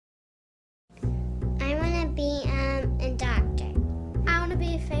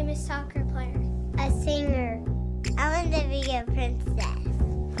a soccer player. A singer. I want to be a princess.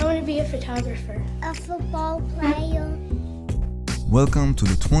 I want to be a photographer. A football player. Welcome to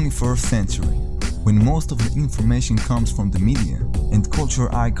the 21st century, when most of the information comes from the media and culture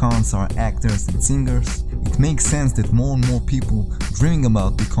icons are actors and singers. It makes sense that more and more people dreaming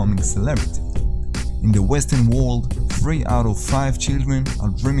about becoming a celebrity. In the Western world, 3 out of 5 children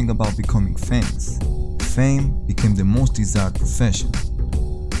are dreaming about becoming famous. Fame became the most desired profession.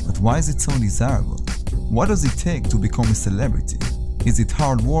 But why is it so desirable? What does it take to become a celebrity? Is it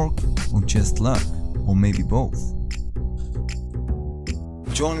hard work or just luck? Or maybe both?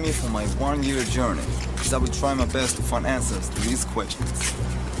 Join me for my 1-year journey, as I will try my best to find answers to these questions.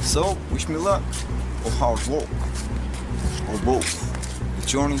 So, wish me luck, or hard work, or both. The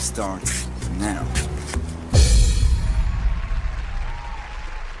journey starts now.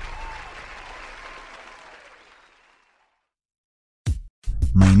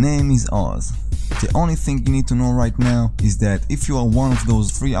 My name is Oz. The only thing you need to know right now is that if you are one of those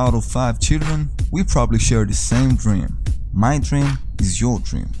 3 out of 5 children, we probably share the same dream. My dream is your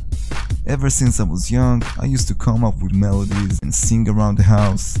dream. Ever since I was young, I used to come up with melodies and sing around the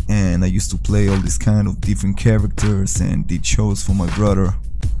house, and I used to play all these kind of different characters and did shows for my brother.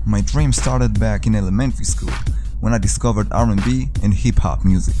 My dream started back in elementary school, when I discovered R&B and hip-hop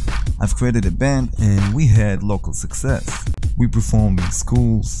music. I've created a band and we had local success. We performed in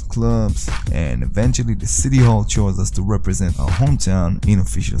schools, clubs, and eventually the city hall chose us to represent our hometown in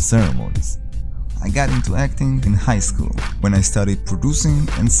official ceremonies. I got into acting in high school, when I studied producing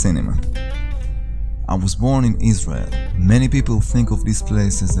and cinema. I was born in Israel. Many people think of this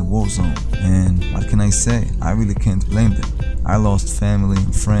place as a war zone, and what can I say? I really can't blame them. I lost family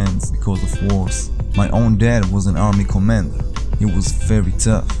and friends because of wars. My own dad was an army commander. He was very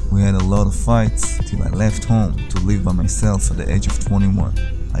tough. We had a lot of fights till I left home to live by myself at the age of 21.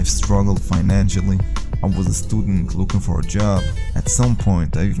 I've struggled financially. I was a student looking for a job. At some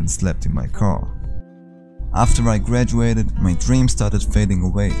point I even slept in my car. After I graduated, my dreams started fading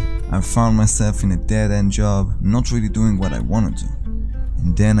away. I found myself in a dead-end job, not really doing what I wanted to.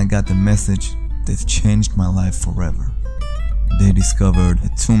 And then I got the message that changed my life forever. They discovered a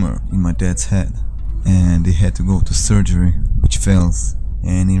tumor in my dad's head, and he had to go to surgery, which failed,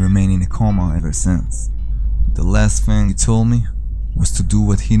 and he remained in a coma ever since. The last thing he told me was to do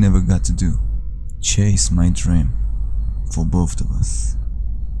what he never got to do. Chase my dream. For both of us.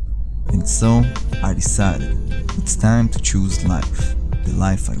 And so, I decided, it's time to choose life, the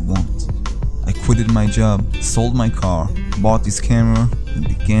life I want. I quitted my job, sold my car, bought this camera, and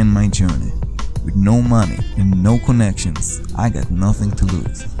began my journey. With no money and no connections, I got nothing to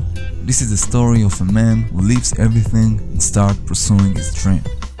lose. This is the story of a man who leaves everything and starts pursuing his dream.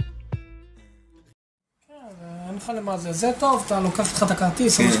 אין לך למה זה, זה טוב, אתה לוקח לך את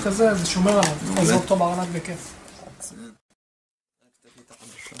הכרטיס או משהו כזה, זה שומר עליו, אתה חוזר אותו בארנק בכיף.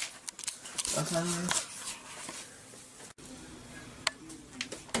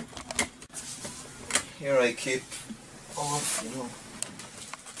 Here I keep all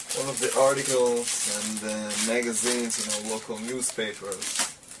of the articles and magazines, local newspapers.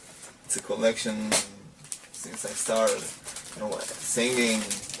 It's a collection since I started, singing,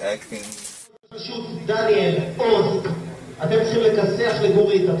 acting.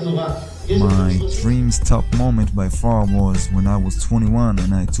 My dream's top moment by far was when I was 21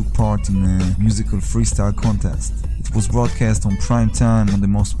 and I took part in a musical freestyle contest. It was broadcast on prime time on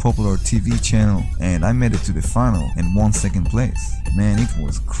the most popular TV channel, and I made it to the final and won 2nd place. Man, it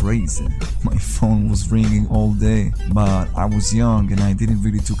was crazy. My phone was ringing all day, but I was young and I didn't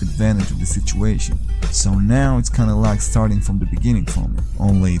really take advantage of the situation. So now it's kinda like starting from the beginning for me.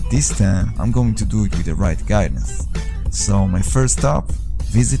 Only this time, I'm going to do it with the right guidance. So my first stop,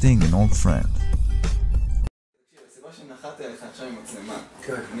 visiting an old friend. הסיבה שנחתי עליך עכשיו עם מצלמה,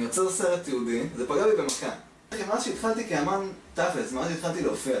 אני יוצר סרט יהודי, זה פגע לי במכה. מאז שהתחלתי כאמן תכלס, מאז שהתחלתי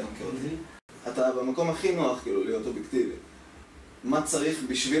להופיע, אתה מכיר אותי? אתה במקום הכי נוח כאילו להיות אובייקטיבי. מה צריך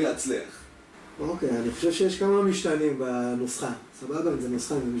בשביל להצליח? אוקיי, אני חושב שיש כמה משתנים בנוסחה. סבבה, אם זה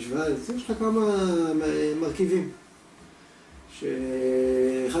נוסחה, אם זה משוואה, אז יש לך כמה מרכיבים.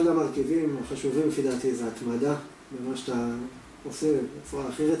 שאחד המרכיבים החשובים לפי דעתי זה התמדה, במה שאתה עושה בצורה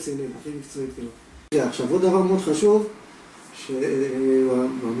הכי רצינית, הכי מקצועית כאילו. עכשיו עוד דבר מאוד חשוב,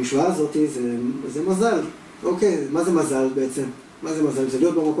 שבמשוואה הזאת זה מזל. אוקיי, מה זה מזל בעצם? מה זה מזל? זה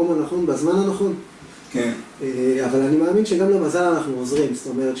להיות במקום הנכון, בזמן הנכון. כן. אבל אני מאמין שגם למזל אנחנו עוזרים. זאת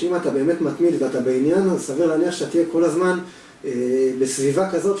אומרת שאם אתה באמת מתמיד ואתה בעניין, אז סביר להניח שאתה תהיה כל הזמן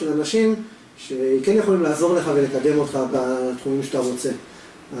בסביבה כזאת של אנשים שכן יכולים לעזור לך ולקדם אותך בתחומים שאתה רוצה.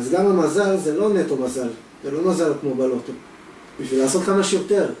 אז גם המזל זה לא נטו מזל, זה לא מזל כמו בלוטו. בשביל לעשות כמה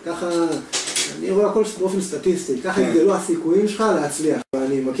שיותר. ככה, אני רואה הכל באופן סטטיסטי, ככה יגדלו הסיכויים שלך להצליח.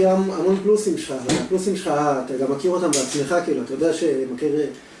 ואני מכיר המון פלוסים שלך, והפלוסים שלך, אתה גם מכיר אותם בעצמך, כאילו, אתה יודע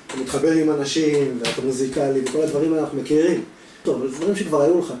אתה מתחבר עם אנשים, ואתה מוזיקלי, וכל הדברים אנחנו מכירים. טוב, זה דברים שכבר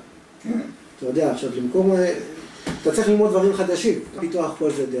היו לך. אתה יודע, עכשיו למקום, אתה צריך ללמוד דברים חדשים. פיתוח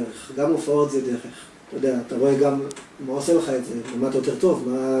כל זה דרך, גם הופעות זה דרך. אתה יודע, אתה רואה גם מה עושה לך את זה, מה אתה יותר טוב,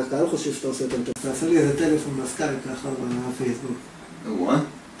 מה הקהל חושב שאתה עושה יותר טוב. תעשה לי איזה טלפון מזכ"ל ככה בפייסבוק. וואה?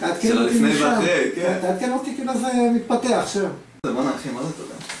 תעדכן אותי משם. תעדכן אותי כאילו זה מתפתח שם. בוא נאחים, מה זה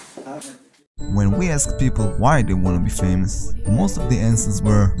תודה? When we asked people why they want to be famous, most of the answers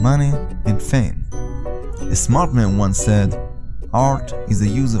were money and fame. A smart man once said, art is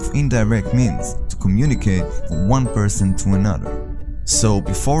the use of indirect means to communicate from one person to another. So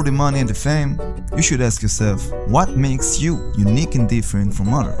before the money and the fame, you should ask yourself, what makes you unique and different from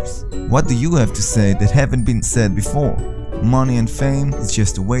others? What do you have to say that haven't been said before? Money and fame is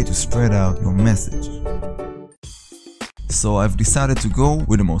just a way to spread out your message. So I've decided to go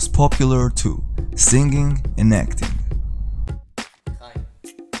with the most popular two, singing and acting.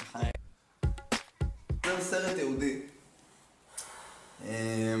 זה סרט יהודי.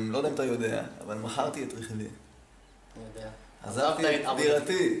 לא יודע אם אתה יודע, אבל מכרתי את רכילי. עזבתי את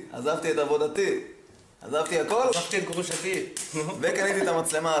דירתי, עזבתי את עבודתי, עזבתי הכל. עזבתי את גרושתי. וקניתי את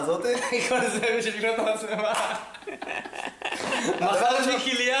המצלמה הזאת. כל זה בשביל לקנות את המצלמה. מכרתי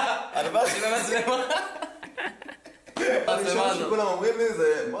כליה. הדבר של המצלמה. הראשון שכולם אומרים לי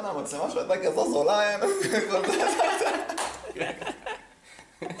זה, בוא'נה, המצלמה שהייתה כזו זולה, אין.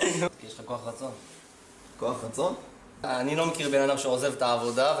 יש לך כוח רצון. כוח רצון? אני לא מכיר בן אדם שעוזב את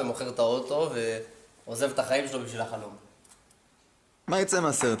העבודה ומוכר את האוטו ועוזב את החיים שלו בשביל החלום. מה יצא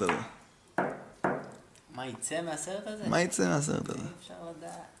מהסרט הזה? מה יצא מהסרט הזה? מה יצא מהסרט הזה? אי אפשר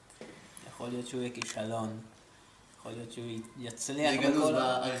לדעת. יכול להיות שהוא יהיה כישלון. יכול להיות שהוא יצליח בכל... יגנוז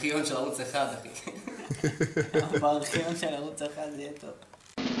בארכיון של ערוץ אחד, אחי. בארכיון של ערוץ אחד זה יהיה טוב.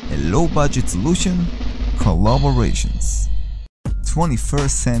 A low budget solution? Collaborations.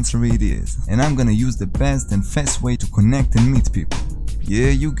 21st century it is, and I'm gonna use the best and fast way to connect and meet people.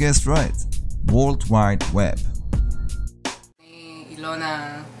 Yeah, you guessed right. World Wide Web. אני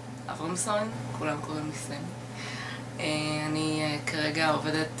אילונה אברמסון, כולם קוראים לי סמי. אני כרגע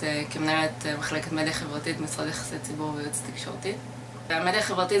עובדת כמנהלת מחלקת מדיה חברתית, משרד יחסי ציבור ויועץ תקשורתית. המדיה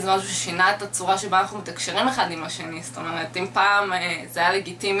החברתית זה משהו ששינה את הצורה שבה אנחנו מתקשרים אחד עם השני. זאת אומרת, אם פעם זה היה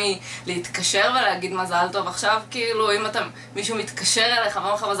לגיטימי להתקשר ולהגיד מזל טוב, עכשיו כאילו אם מישהו מתקשר אליך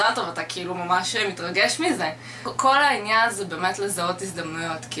ואומר לך מזל טוב, אתה כאילו ממש מתרגש מזה. כל העניין זה באמת לזהות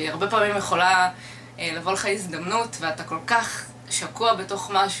הזדמנויות, כי הרבה פעמים יכולה לבוא לך הזדמנות ואתה כל כך שקוע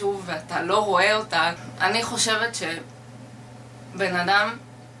בתוך משהו ואתה לא רואה אותה. אני חושבת שבן אדם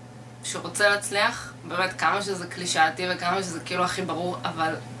שרוצה להצליח, באמת כמה שזה קלישאתי וכמה שזה כאילו הכי ברור,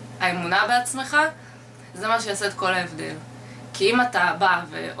 אבל האמונה בעצמך זה מה שיעשה את כל ההבדל. כי אם אתה בא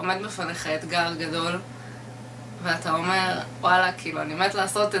ועומד בפניך אתגר גדול ואתה אומר, וואלה, כאילו אני מת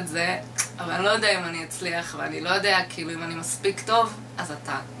לעשות את זה, אבל אני לא יודע אם אני אצליח ואני לא יודע כאילו אם אני מספיק טוב, אז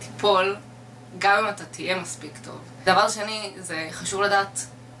אתה תיפול גם אם אתה תהיה מספיק טוב. דבר שני, זה חשוב לדעת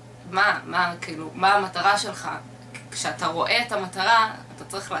מה המטרה שלך. כשאתה רואה את המטרה, אתה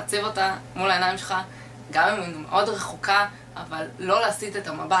צריך להציב אותה מול העיניים שלך, גם אם היא מאוד רחוקה, אבל לא להסיט את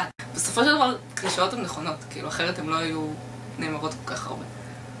המבט. בסופו של דבר, קלישאות הן נכונות, כאילו אחרת הן לא היו נאמרות כל כך הרבה.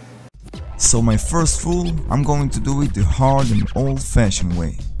 So my first rule, I'm going to do it the hard and old-fashioned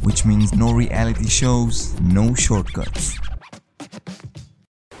way, which means no reality shows, no shortcuts.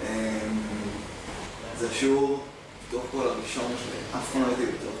 זה שיעור בתוך כל הראשון שלי, אף פעם לא הייתי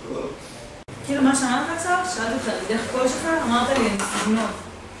בתוך כל. כאילו מה שאמרת עכשיו, שאלתי אותך, דרך הקול שלך, אמרת לי, אני סגנון.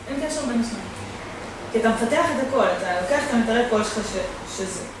 אין קשר בין השניים. כי אתה מפתח את הקול, אתה לוקח את המתארי קול שלך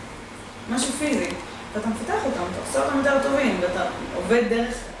שזה משהו פיזי, ואתה מפתח אותם, אתה עושה אותם יותר טובים, ואתה עובד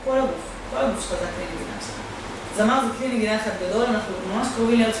דרך כל הגוף שלך זה הכלי נגינה שלך. זמר זה כלי נגינה אחד גדול, אנחנו ממש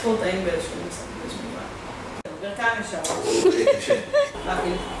קרובים להיות ספורטאים באיזשהו דבר. ברכיים ישרות.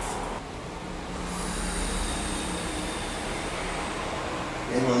 רפיל.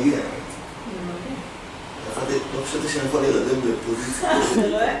 אין מרגיע. לא חשבתי שאני יכול להירדם בפוזיציה. אתה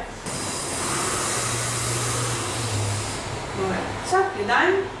רואה? עכשיו,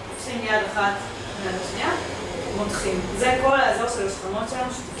 ידיים, תופסים יד אחת מיד השנייה, מותחים. זה כל האזור של השכמות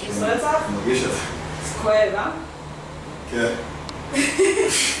שלנו, שתופסים רצח. מרגיש את זה. זה כואב, אה? כן.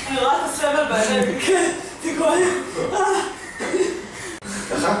 אני רואה את הסבל בעיניים, כן, זה כואב.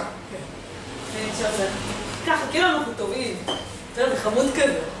 ככה? כן. אני נשאר זה. ככה, כאילו אנחנו טובים. תראה, זה חמוד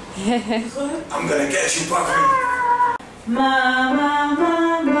כזה. I'm gonna get you puppy. מה.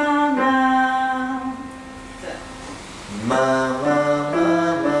 מה.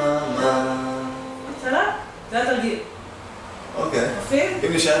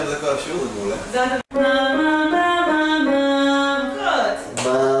 השיר הזה מעולה. זה הדבר.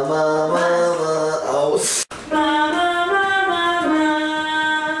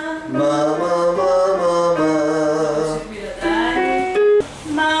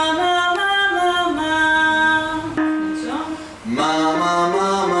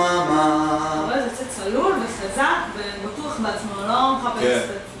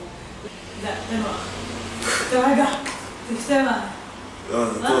 רגע, תקשתה מה.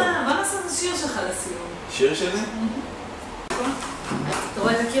 לא, זה טוב. בוא נעשה את השיר שלך לסיום. שיר שלי? אתה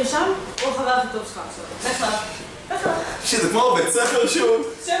רואה את הקיר שם? הוא החבר הכי טוב שלך עכשיו. לך. זה כמו בית ספר שוב.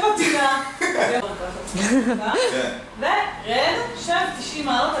 שב בפינה. ורד, שב 90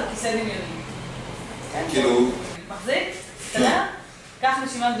 מעלות על כיסא דמיוני. כאילו... מחזיק? תודה? קח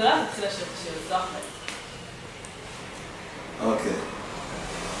נשימה גדולה ותתחיל לשיר את השיר. לא אחרי. אוקיי.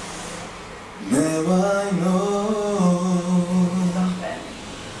 Now I know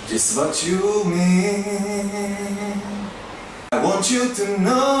just what you mean. I want you to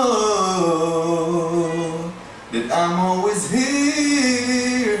know that I'm always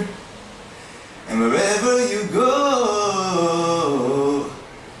here, and wherever you go,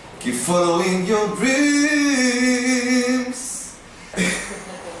 keep following your dreams.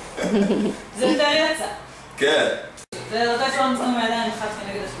 זה יותר יצא. כן. זה אותה שלא נצאים מהידיים אחד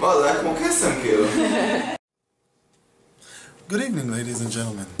כנגד השני. וואו, זה היה כמו קסם כאילו. Good evening, ladies and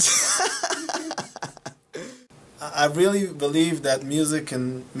gentlemen. I really believe that music can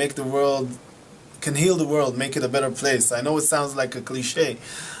make the world, can heal the world, make it a better place. I know it sounds like a cliche,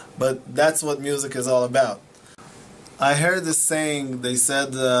 but that's what music is all about. I heard this saying, they said,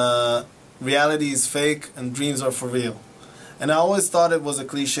 reality is fake and dreams are for real. And I always thought it was a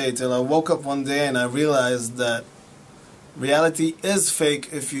cliche till I woke up one day and I realized that reality is fake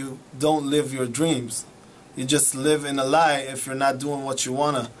if you don't live your dreams. You just live in a lie if you're not doing what you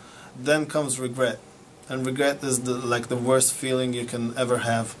wanna. Then comes regret. And regret is like the worst feeling you can ever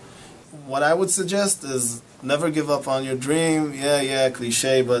have. What I would suggest is never give up on your dream. Yeah,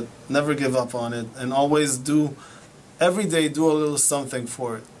 cliche, but never give up on it. And always do, every day do a little something for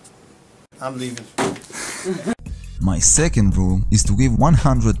it. I'm leaving. My second rule is to give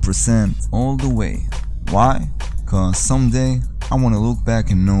 100% all the way. Why? Cause someday I want to look back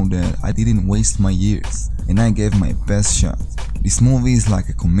and know that I didn't waste my years and I gave my best shot. This movie is like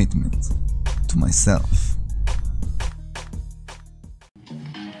a commitment to myself.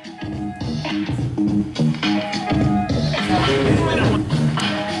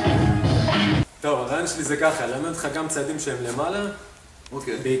 טוב, הרעיון שלי זה ככה, ללמד אותך גם צעדים שהם למעלה,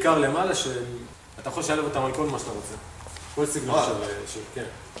 בעיקר למעלה שאתה יכול לשלב אותם על כל מה שאתה רוצה. כל סגנון של כן.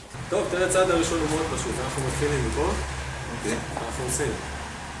 טוב, תראה, הצעד הראשון הוא מאוד פשוט, אנחנו מתחילים מפה, אנחנו עושים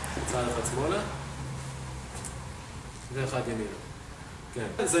צעד אחד שמאלה, ואחד ימינה.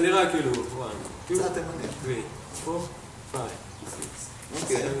 כן, זה נראה כאילו, 1, 2, 3, 4, 5, 6,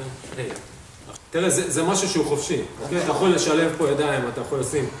 7, 8. תראה, זה משהו שהוא חופשי, אתה יכול לשלב פה ידיים, אתה יכול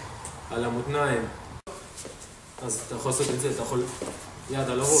לשים על המותניים, אז אתה יכול לעשות את זה, אתה יכול יד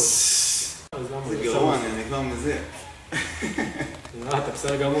על הראש. זה גרוע, אני כבר מזה. אתה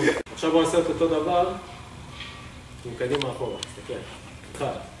בסדר גמור. עכשיו בוא נעשה את אותו דבר עם קדימה אחורה, תסתכל.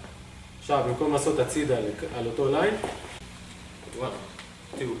 אחד. עכשיו, במקום לעשות הצידה על אותו ליין, 1,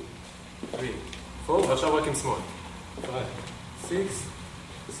 2, 3, 4, ועכשיו רק עם שמאל. 5, 6,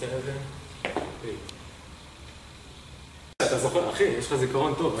 7, 8. אתה זוכר, אחי, יש לך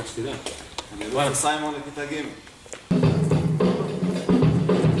זיכרון טוב, רק שתדע. אני לא סיימון לכיתה ג'.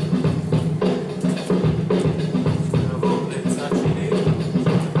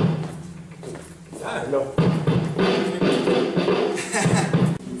 לא.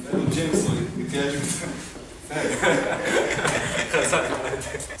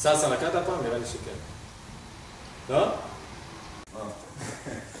 ססה לקעת פעם? נראה לי שכן. לא? 1,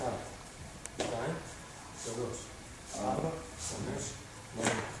 2, 3, 4, 5,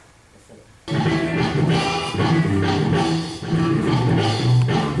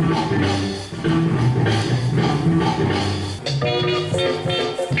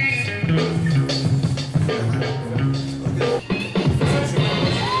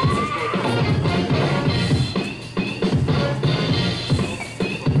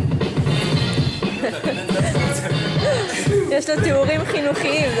 יש לו תיאורים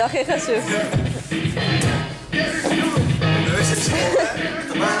חינוכיים, זה הכי חשוב.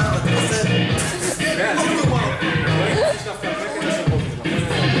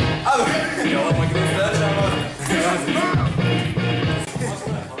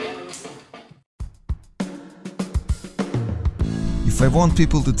 If If I want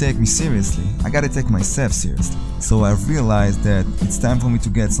people to take me seriously, I gotta take myself seriously. So I've realized that it's time for me to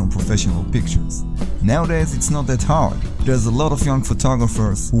get some professional pictures. Nowadays it's not that hard. There's a lot of young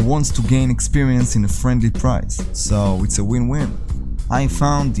photographers who wants to gain experience in a friendly price, so it's a win-win. I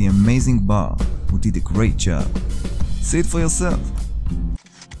found the amazing bar who did a great job. See it for yourself.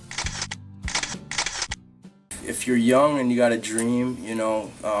 If you're young and you got a dream, you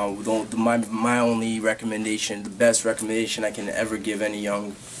know, my only recommendation, the best recommendation I can ever give any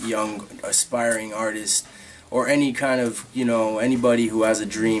young aspiring artist, or any kind of, you know, anybody who has a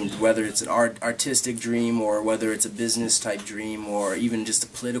dream, whether it's an artistic dream or whether it's a business type dream or even just a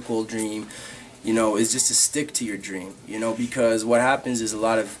political dream, you know, is just to stick to your dream, you know, because what happens is a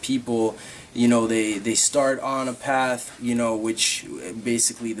lot of people, you know, they start on a path, you know, which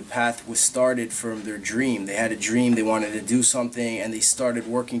basically the path was started from their dream. They had a dream, they wanted to do something, and they started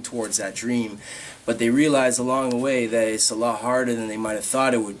working towards that dream. But they realized along the way that it's a lot harder than they might have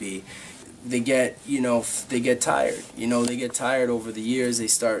thought it would be. They get, you know, they get tired. You know, they get tired over the years. They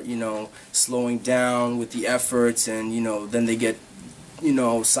start, you know, slowing down with the efforts, and, you know, then they get, you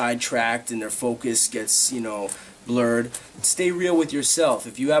know, sidetracked and their focus gets, you know, blurred. Stay real with yourself.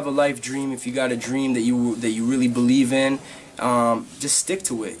 If you have a life dream, if you got a dream that you really believe in, just stick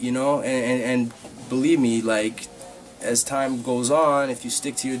to it, you know, and believe me, like, as time goes on, if you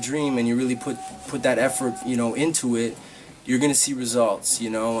stick to your dream and you really put that effort, you know, into it, you're gonna see results,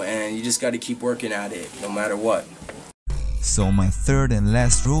 you know, and you just got to keep working at it no matter what. So my third and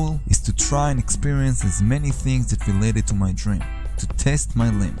last rule is to try and experience as many things that related to my dream, to test my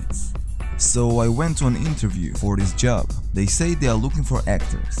limits. So I went to an interview for this job. They say they are looking for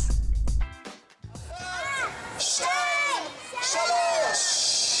actors.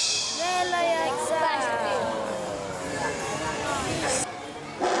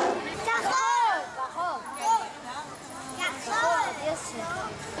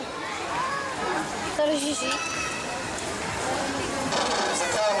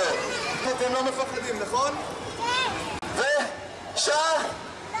 אתם לא מפחדים, נכון? כן. ושעה?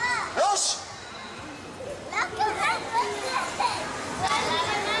 ראש!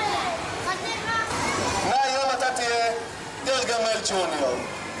 מהיום אתה תהיה גרגמל ג'וניור.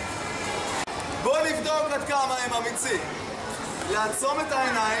 בוא נבדוק עד כמה הם אמיצים. לעצום את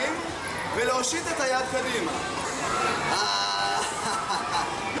העיניים ולהושיט את היד קדימה.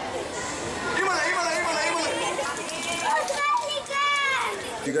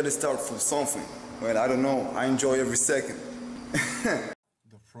 You gotta start from something. Well, I don't know. I enjoy every second.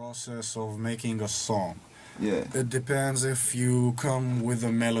 The process of making a song. Yeah. It depends if you come with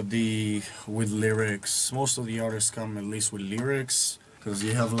a melody, with lyrics. Most of the artists come at least with lyrics, because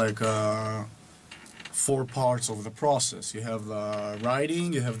you have like 4 parts of the process. You have the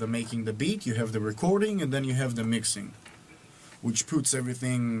writing, you have the making the beat, you have the recording, and then you have the mixing, which puts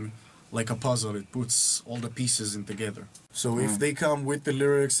everything like a puzzle. It puts all the pieces in together. So if they come with the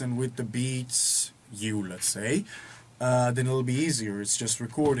lyrics and with the beats, let's say, then it'll be easier. It's just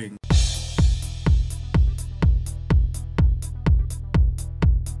recording.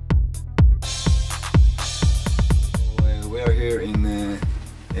 We are here in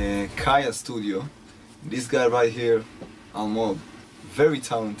Kaya studio. This guy right here, Almog, very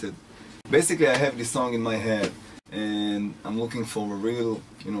talented. Basically, I have this song in my head, and I'm looking for a real,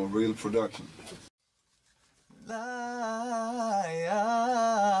 you know, real production.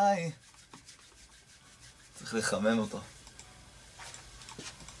 צריך לחמם אותו.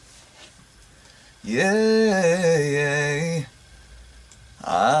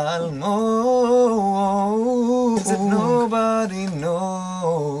 Almost that nobody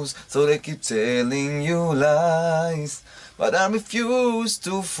knows, so they keep telling you lies, but I refuse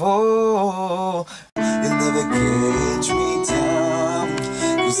to fall. You'll never catch me down,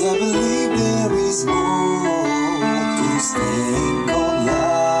 'cause I believe there is more to stand on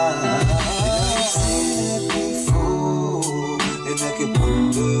life. I've seen it before, and I keep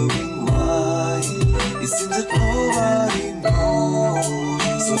wondering why. It seems that nobody knows,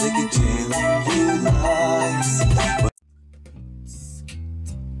 so they keep telling you lies.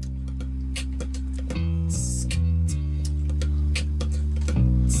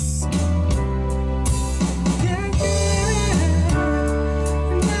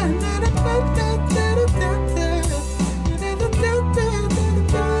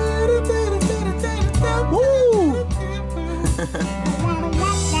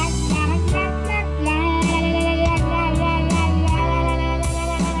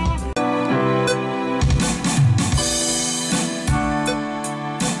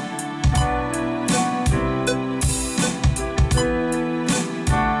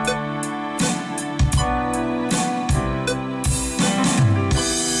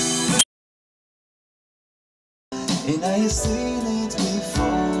 And I have seen it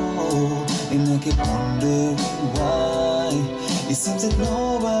before, and I kept wondering why. It seems that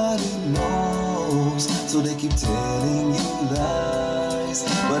nobody knows, so they keep telling you lies.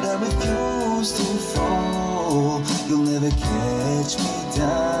 But I refuse to fall, you'll never catch me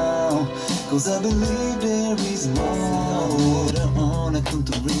down, cause I believe there is more. Later on I come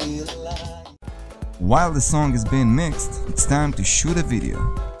to realize. While the song is being mixed, it's time to shoot a video.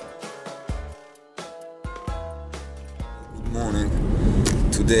 Good morning.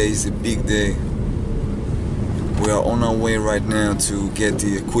 Today is a big day. We are on our way right now to get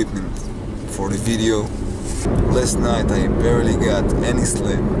the equipment for the video. Last night I barely got any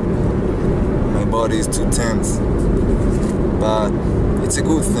sleep. My body is too tense. But it's a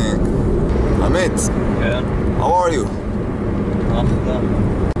good thing. Amit! Yeah? How are you?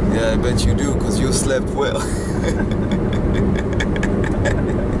 Yeah, I bet you do, because you slept well.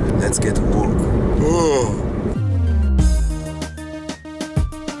 Let's get to work.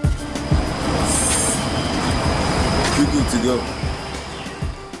 You're good to go.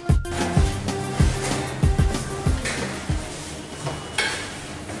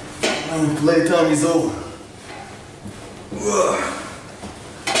 Playtime is over.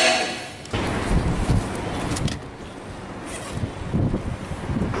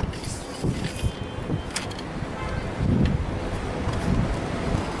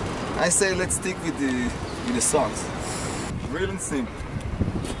 I say let's stick with the songs. Real and simple.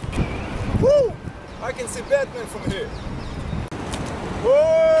 Woo! I can see Batman from here.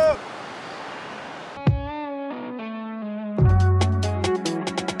 Whoa!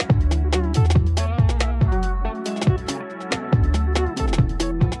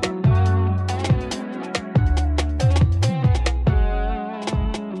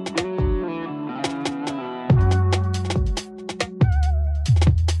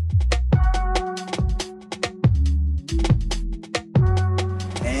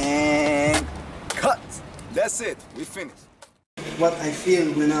 That's it, we finished. What I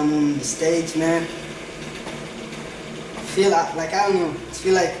feel when I'm on the stage, man, I feel like, I don't know, I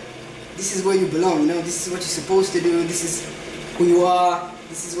feel like this is where you belong, you know, this is what you're supposed to do, this is who you are,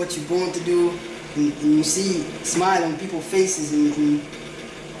 this is what you're born to do, and you see a smile on people's faces, and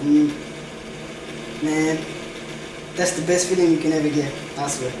man, that's the best feeling you can ever get, I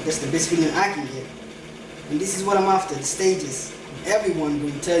swear. That's the best feeling I can get. And this is what I'm after, the stages. Everyone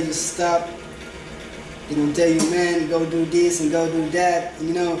will tell you stop. They're gonna tell you, man, go do this and go do that, and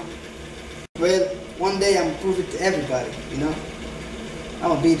you know, well, one day I'm gonna prove it to everybody, you know?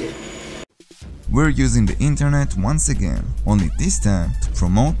 I'm gonna be there. We're using the internet once again, only this time to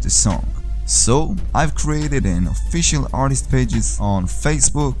promote the song. So, I've created an official artist pages on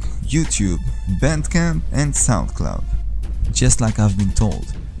Facebook, YouTube, Bandcamp and SoundCloud. Just like I've been told,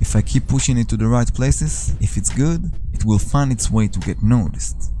 if I keep pushing it to the right places, if it's good, it will find its way to get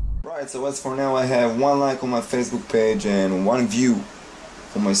noticed. Right, so as for now I have 1 like on my Facebook page and 1 view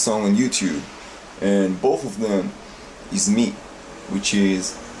for my song on YouTube, and both of them is me, which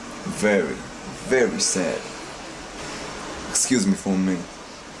is very, very sad. Excuse me for a minute.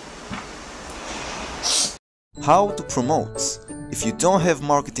 How to promote? If you don't have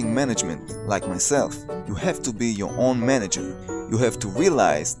marketing management like myself, you have to be your own manager. You have to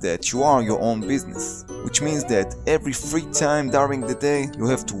realize that you are your own business, which means that every free time during the day you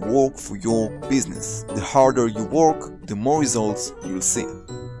have to work for your business. The harder you work, the more results you'll see.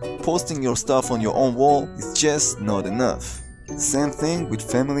 Posting your stuff on your own wall is just not enough. Same thing with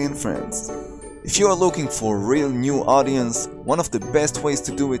family and friends. If you are looking for a real new audience, one of the best ways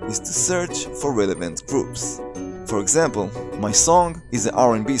to do it is to search for relevant groups. For example, my song is an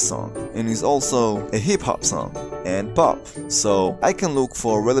R&B song and is also a hip-hop song and pop, so I can look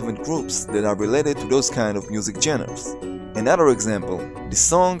for relevant groups that are related to those kind of music genres. Another example, the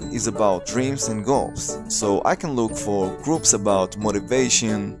song is about dreams and goals, so I can look for groups about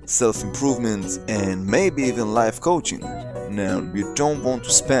motivation, self-improvement and maybe even life coaching. Now, you don't want to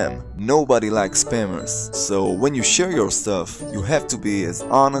spam. Nobody likes spammers. So when you share your stuff, you have to be as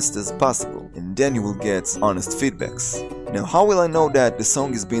honest as possible, and then you will get honest feedbacks. Now, how will I know that the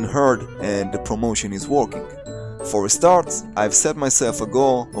song is being heard and the promotion is working? For a start, I've set myself a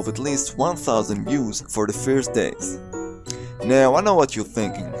goal of at least 1,000 views for the first days. Now, I know what you're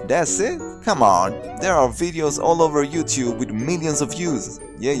thinking. That's it? Come on, there are videos all over YouTube with millions of views.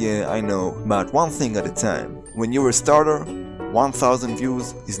 Yeah, I know, but one thing at a time. When you're a starter, 1,000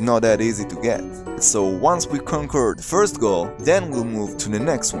 views is not that easy to get. So once we conquer the first goal, then we'll move to the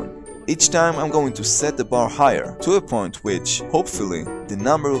next one. Each time I'm going to set the bar higher, to a point which, hopefully, the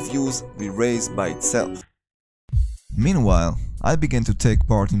number of views will raise by itself. Meanwhile, I began to take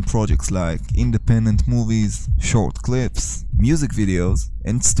part in projects like independent movies, short clips, music videos,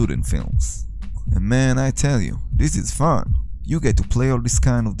 and student films. And man, I tell you, this is fun. You get to play all these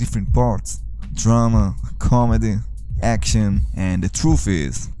kind of different parts. Drama, comedy, action, and the truth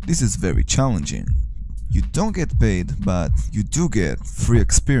is, this is very challenging. You don't get paid, but you do get free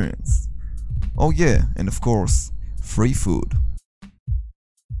experience. Oh yeah, and of course, free food.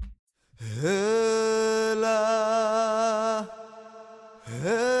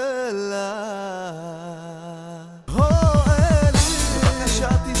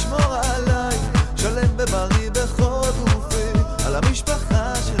 ובריא בכל גופי, על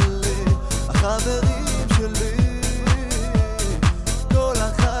המשפחה שלי, החברים שלי, כל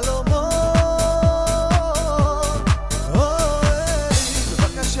החלומות. אוי,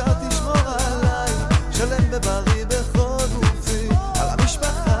 בבקשה תשמור עליי, שלם ובריא בכל גופי, על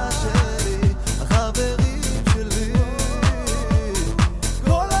המשפחה שלי, החברים שלי,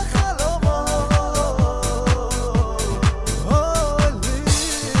 כל החלומות.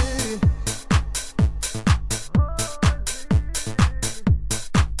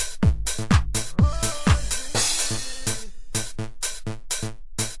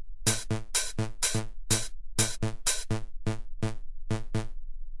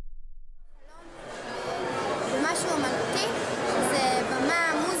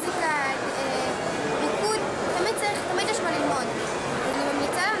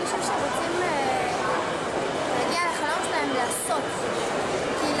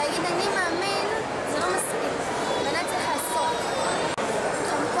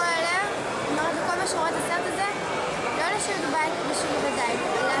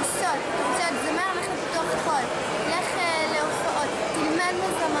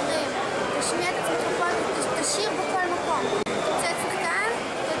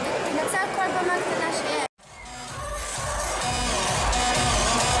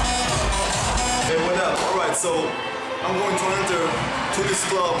 So I'm going to enter to this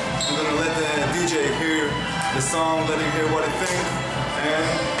club. I'm gonna let the DJ hear the song, let him hear what he thinks, and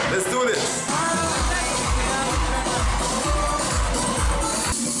let's do this.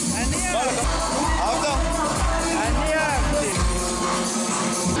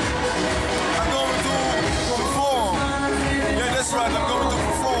 I'm going to perform. Yeah, that's right. I'm going to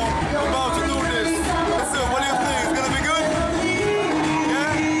perform. I'm about to do this. So what do you think? It's gonna be good?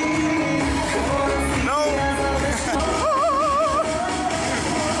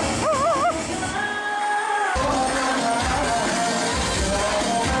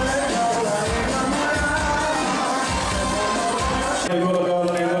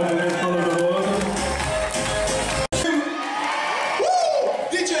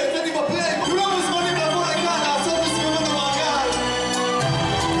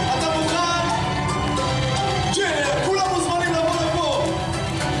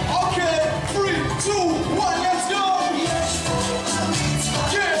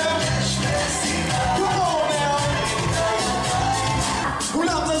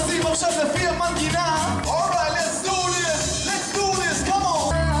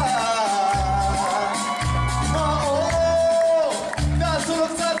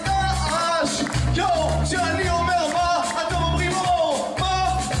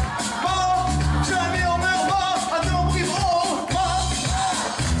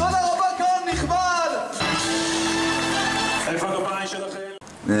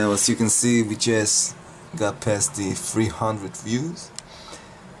 Now, as you can see, we just got past the 300 views.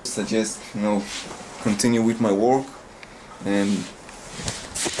 Suggest, continue with my work. And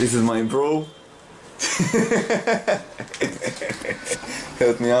this is my bro.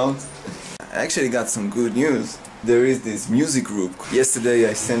 Help me out. I actually got some good news. There is this music group. Yesterday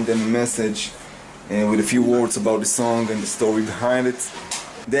I sent them a message with a few words about the song and the story behind it.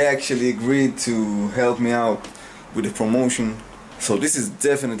 They actually agreed to help me out with the promotion. So this is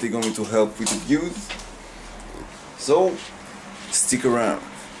definitely going to help with the views. So stick around.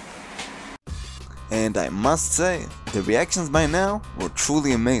 And I must say, the reactions by now were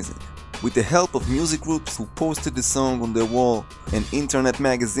truly amazing. With the help of music groups who posted the song on their wall, and internet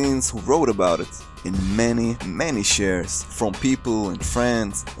magazines who wrote about it, and many shares from people and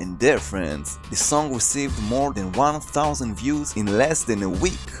friends and their friends, the song received more than 1,000 views in less than a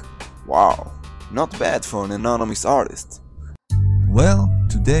week. Wow, not bad for an anonymous artist. Well,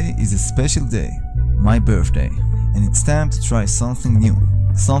 today is a special day, my birthday, and it's time to try something new.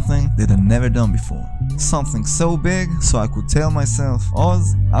 Something that I've never done before. Something so big so I could tell myself,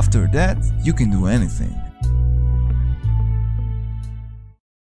 Oz, after that, you can do anything.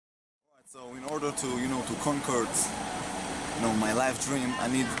 So in order to, to conquer, my life dream, I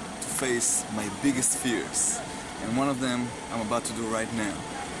need to face my biggest fears. And one of them I'm about to do right now.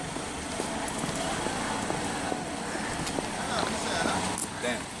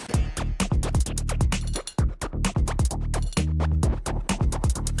 Damn.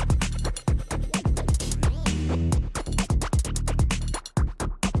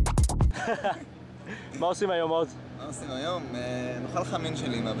 מה עושים היום עוד? מה עושים היום? נאכל חמין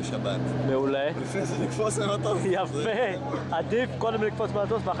של אמא בשבת. מעולה. לפני זה לקפוץ מהמטוס. יפה. עדיף קודם לקפוץ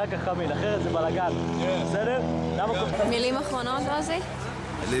מהמטוס ואחר כך חמין, אחרת זה בלאגן. בסדר? מילים אחרונות, עוזי?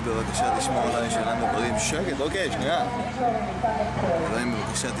 אלי, בבקשה תשמור עליי שאינם מדברים. שקט, אוקיי, שנייה. אלוהים,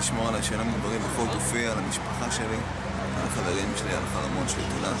 בבקשה תשמור עליי שאינם מדברים בכל גופי, על המשפחה שלי, על החברים שלי, על החלומות שלי.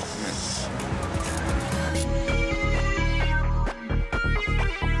 תודה. אמן.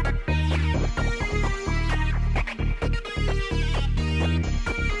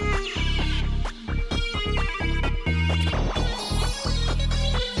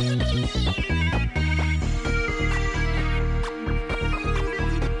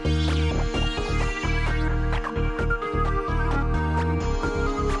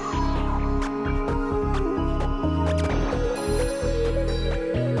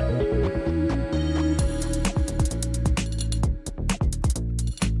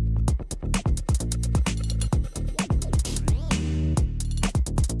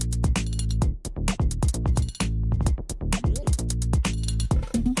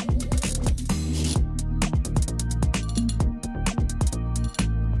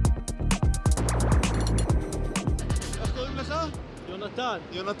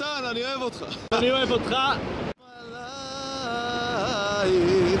 יונתן, אני אוהב אותך. אני אוהב אותך.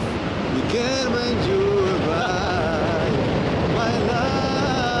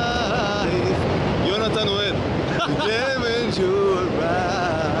 יונתן אוהד.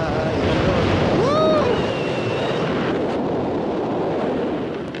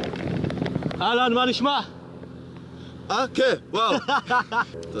 אהלן, מה נשמע? כן, וואו.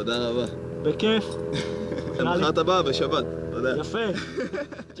 תודה רבה. בכיף. למחרת הבאה בשבת.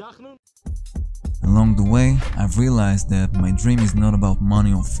 Along the way, I've realized that my dream is not about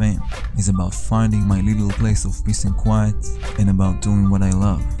money or fame. It's about finding my little place of peace and quiet, and about doing what I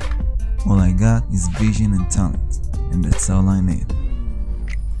love. All I got is vision and talent, and that's all I need.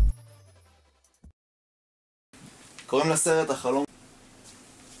 קוראים לסרט החלום.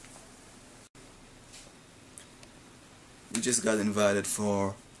 We just got invited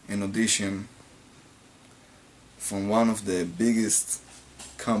for an audition from one of the biggest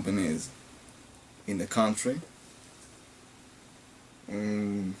companies in the country.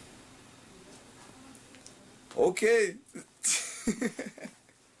 Okay.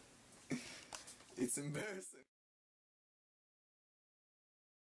 It's embarrassing.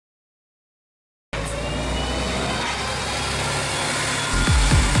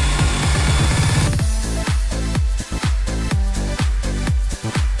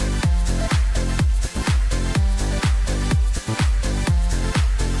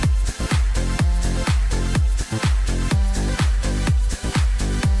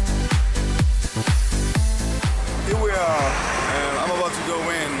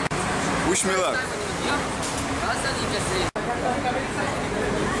 Wish me luck.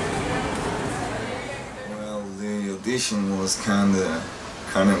 Well, the audition was kind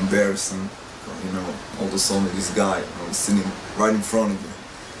of embarrassing. You know, all of a sudden this guy was sitting right in front of you,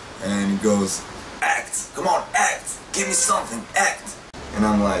 and he goes, "Act! Come on, act! Give me something, act!" And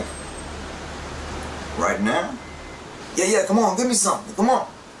I'm like, "Right now? Yeah, come on, give me something, come on!"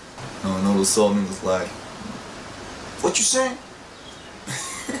 And all of a sudden he was like, "What you saying?"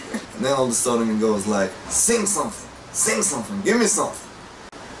 And then all of a sudden it goes like, sing something, give me something.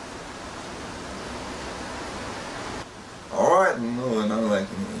 Alright, and I'm like,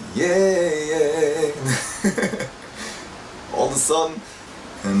 yeah. All of a sudden,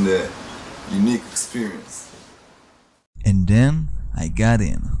 and a unique experience. And then I got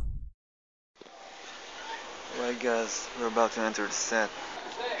in. Alright guys, we're about to enter the set.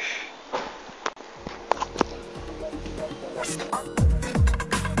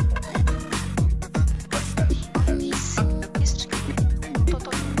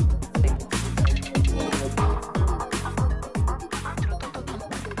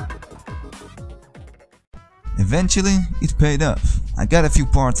 Eventually, it paid off. I got a few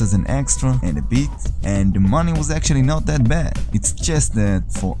parts as an extra and a beat, and the money was actually not that bad. It's just that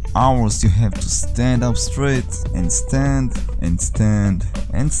for hours you have to stand up straight and stand and stand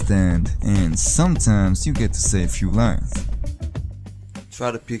and stand, and sometimes you get to say a few lines. Try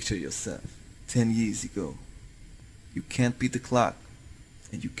to picture yourself 10 years ago. You can't beat the clock,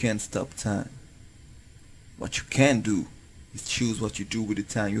 and you can't stop time. What you can do is choose what you do with the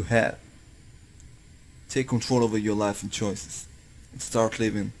time you have. take control over your life and choices, and start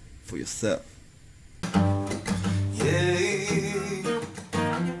living for yourself. Yeah,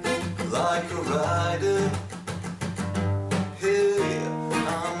 like a rider. Hey,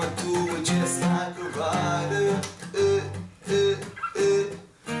 I'ma do it just like a rider.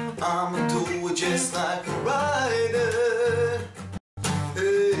 I'ma do it just like a rider.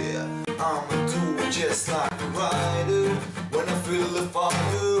 Hey, I'ma do it just like a rider. When I feel the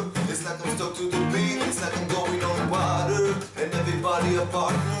fire, it's like I'm stuck to the beat. It's like I'm going on water, and everybody are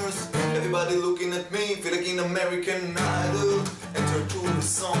partners. Everybody looking at me, feel like an American Idol. Enter to the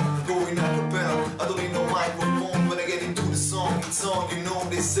song, going a cappella. I don't need no microphone when I get into the song. It's on, you know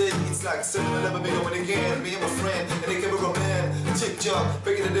they say it's like 7-Eleven, me going again. Me and my friend, and they cameraman. TikTok,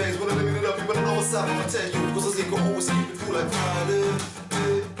 back in the days when I living it up, you better know what's up. I'ma tell you, cause I Ziko always keep it cool like rider.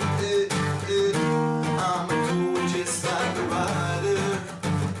 I'ma do it just like a rider.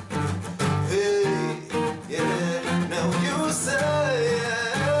 Hey, yeah, now you say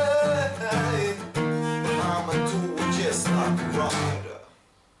I'ma do it just like a rider.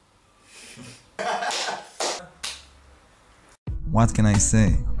 What can I say?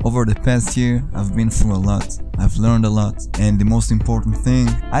 Over the past year, I've been through a lot. I've learned a lot, and the most important thing,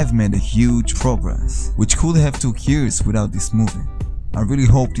 I've made a huge progress, which could have took years without this movie. I really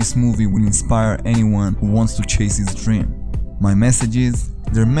hope this movie will inspire anyone who wants to chase his dream. My message is,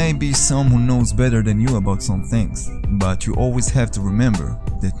 there may be some who knows better than you about some things, but you always have to remember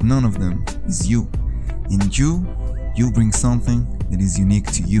that none of them is you. And you bring something that is unique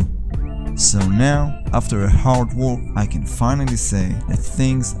to you. So now, after a hard work, I can finally say that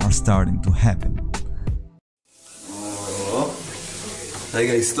things are starting to happen.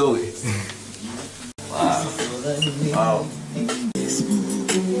 רגע היסטורי. וואו.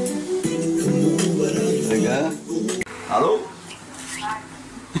 רגע. הלו?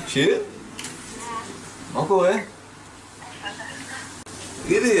 שיר? מה קורה?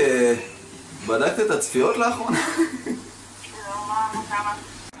 תגידי, בדקת את הצפיות לאחרונה?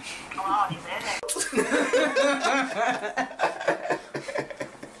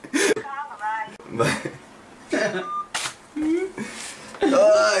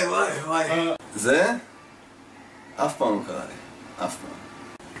 וואי וואי וואי. זה? אף פעם לא קרה לי. אף פעם.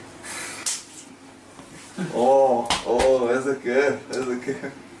 או, איזה כיף, איזה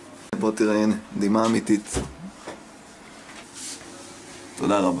כיף. בוא תראה, הנה, דמעה אמיתית.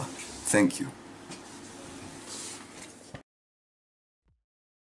 תודה רבה. Thank you.